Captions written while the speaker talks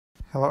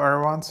Hello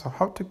everyone, so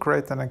how to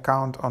create an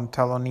account on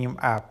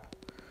TELLONYM app.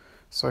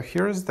 So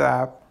here's the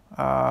app.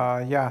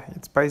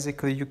 It's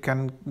basically you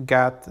can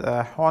get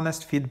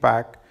honest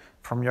feedback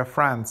from your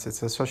friends.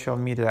 It's a social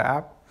media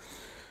app.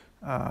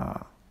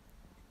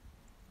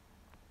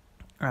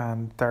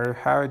 And there you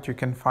have it. You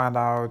can find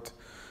out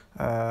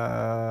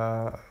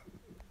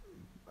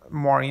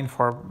more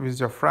info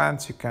with your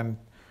friends. You can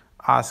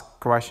ask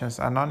questions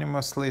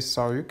anonymously,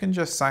 so you can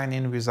just sign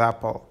in with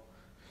Apple.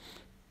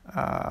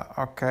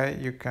 Okay,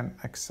 you can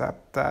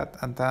accept that,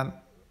 and then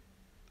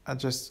I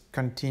just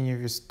continue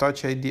with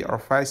Touch ID or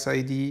Face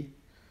ID,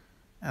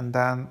 and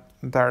then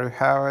there you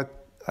have it.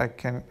 I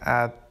can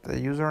add the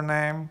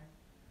username.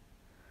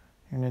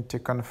 You need to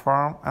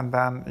confirm, and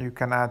then you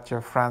can add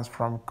your friends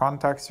from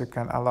contacts. You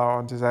can allow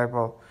or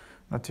disable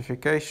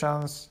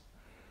notifications,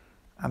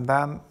 and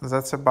then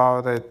that's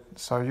about it.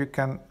 So you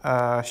can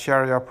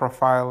share your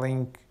profile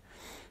link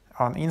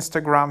on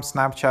Instagram,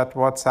 Snapchat,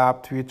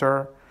 WhatsApp,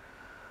 Twitter,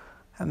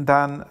 and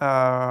then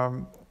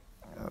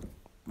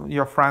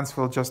your friends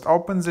will just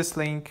open this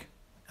link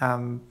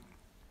and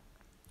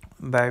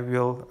they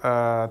will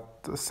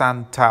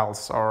send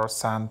tells or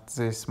send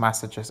these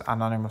messages,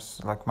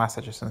 anonymous like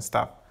messages and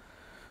stuff.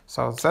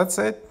 So that's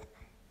it.